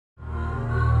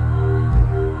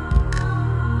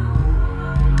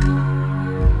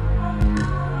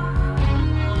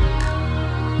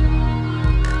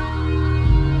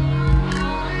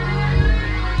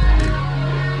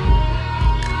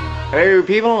Hey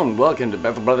people, and welcome to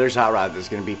Bethel Brothers Hot Rod. This is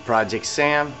going to be Project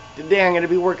Sam. Today I'm going to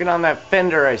be working on that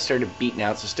Fender I started beating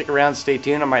out, so stick around, stay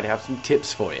tuned, I might have some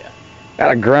tips for you.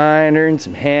 Got a grinder and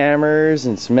some hammers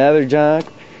and some other junk.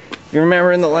 If you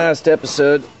remember in the last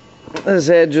episode, this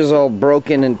edge was all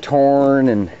broken and torn,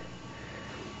 and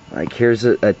like here's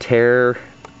a tear.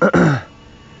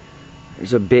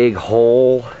 There's a big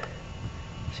hole.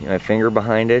 See my finger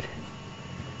behind it?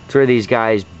 It's where these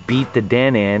guys beat the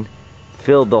dent in,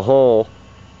 filled the hole,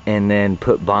 and then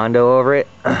put Bondo over it.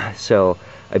 So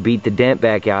I beat the dent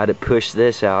back out, it pushed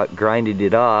this out, grinded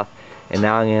it off, and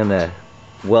now I'm gonna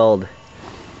weld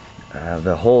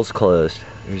the holes closed.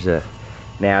 There's a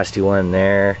nasty one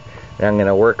there. And I'm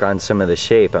gonna work on some of the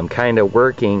shape. I'm kind of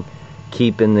working,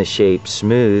 keeping the shape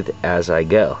smooth as I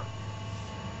go,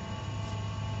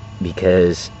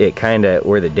 because it kind of,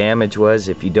 where the damage was,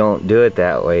 if you don't do it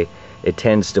that way, it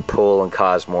tends to pull and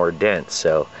cause more dents.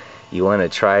 So you want to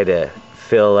try to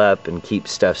fill up and keep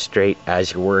stuff straight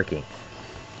as you're working.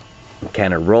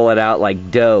 Kind of roll it out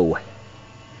like dough.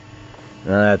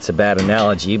 Now, that's a bad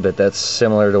analogy, but that's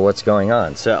similar to what's going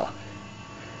on. So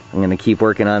I'm going to keep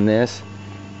working on this,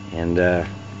 and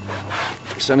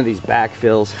for some of these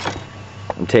backfills,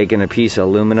 I'm taking a piece of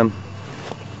aluminum,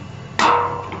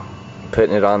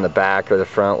 putting it on the back or the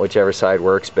front, whichever side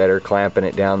works better, clamping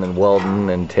it down, then welding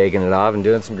and taking it off and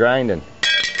doing some grinding.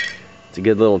 It's a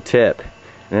good little tip.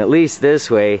 And at least this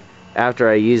way, after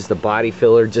I use the body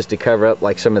filler just to cover up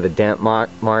like some of the dent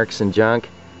marks and junk,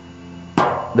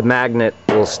 the magnet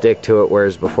will stick to it,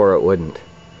 whereas before it wouldn't.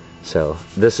 So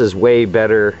this is way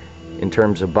better in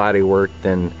terms of body work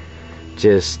than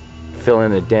just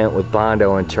filling a dent with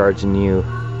Bondo and charging you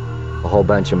a whole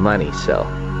bunch of money. So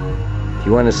if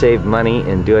you want to save money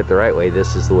and do it the right way,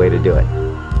 this is the way to do it.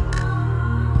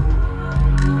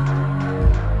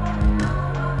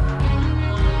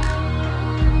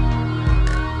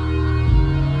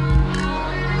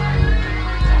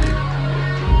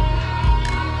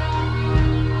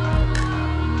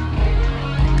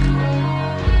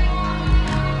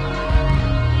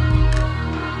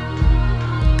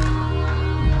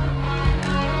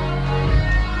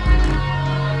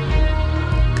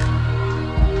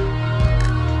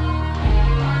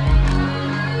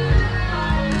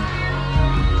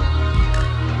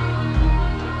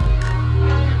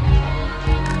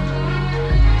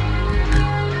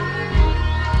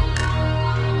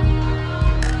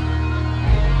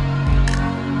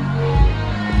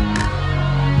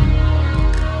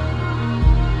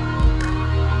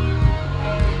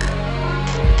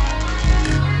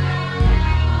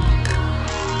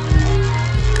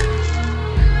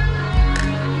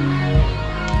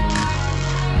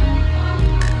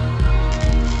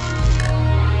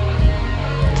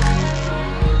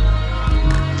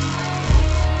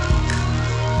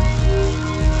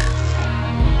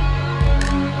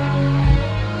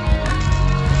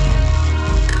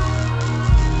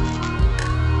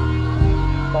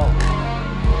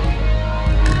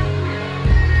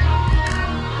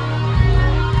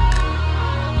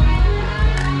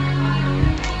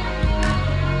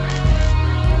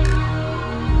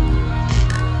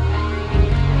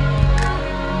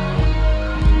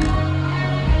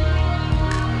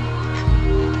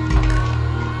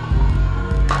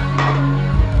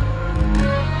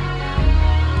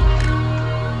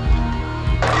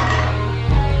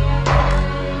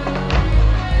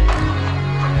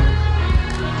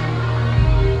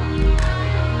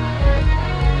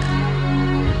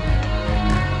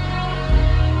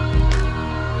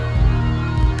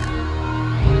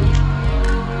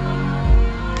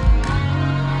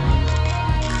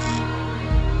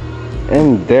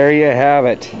 And there you have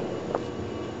it.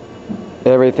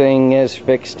 Everything is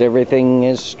fixed, everything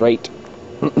is straight.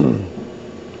 And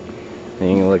you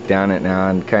can look down it now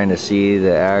and kind of see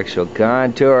the actual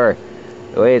contour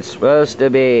the way it's supposed to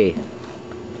be.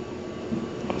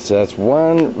 So that's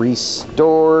one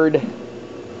restored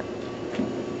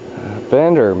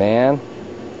Fender, man.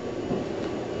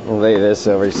 I'll lay this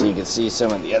over so you can see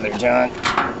some of the other junk.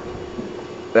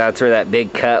 That's where that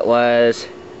big cut was.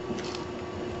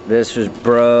 This was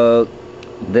broke.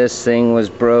 This thing was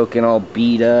broken, all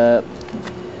beat up.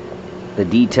 The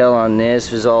detail on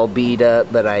this was all beat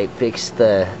up, but I fixed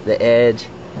the edge.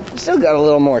 Still got a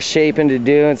little more shaping to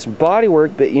do and some body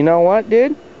work, but you know what,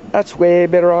 dude? That's way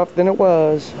better off than it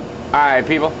was. Alright,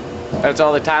 people. That's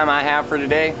all the time I have for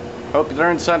today. Hope you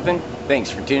learned something.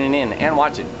 Thanks for tuning in and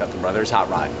watching Bethel Brothers Hot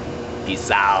Rod.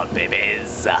 Peace out,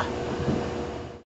 babies.